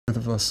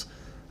of us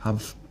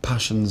have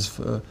passions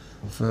for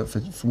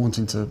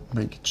wanting to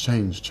make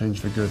change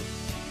for good.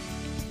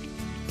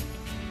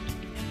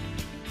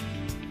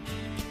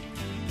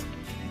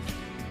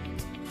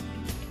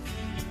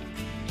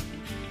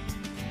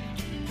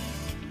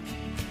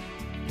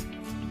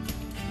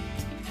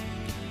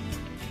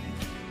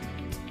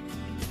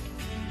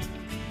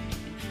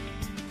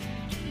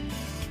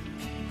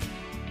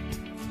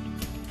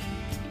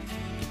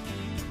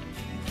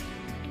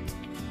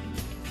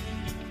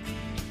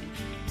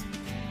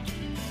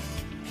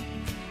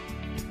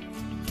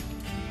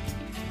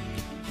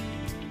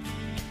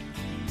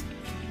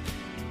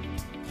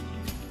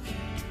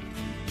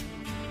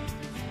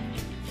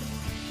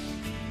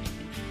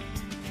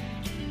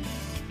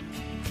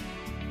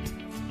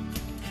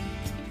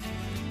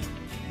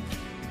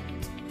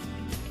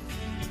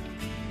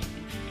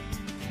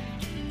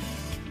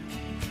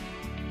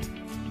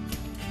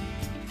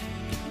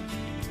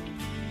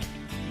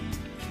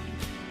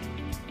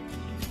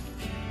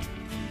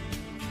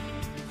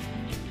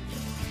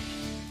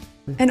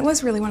 And it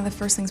was really one of the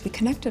first things we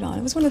connected on.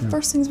 It was one of the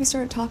first things we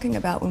started talking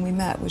about when we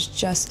met, was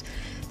just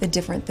the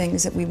different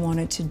things that we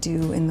wanted to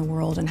do in the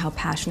world and how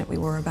passionate we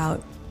were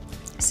about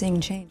seeing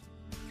change.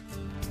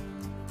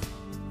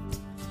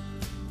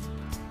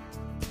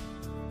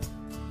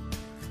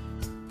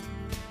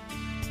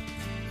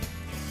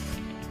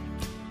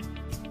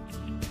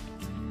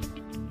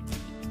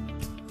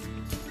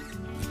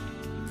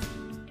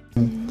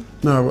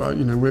 No,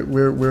 you know,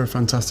 we're a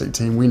fantastic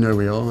team. We know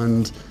we are,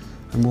 and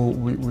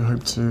we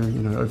hope to,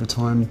 you know, over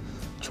time,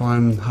 try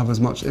and have as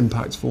much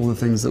impact for all the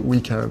things that we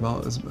care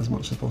about as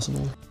much as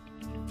possible.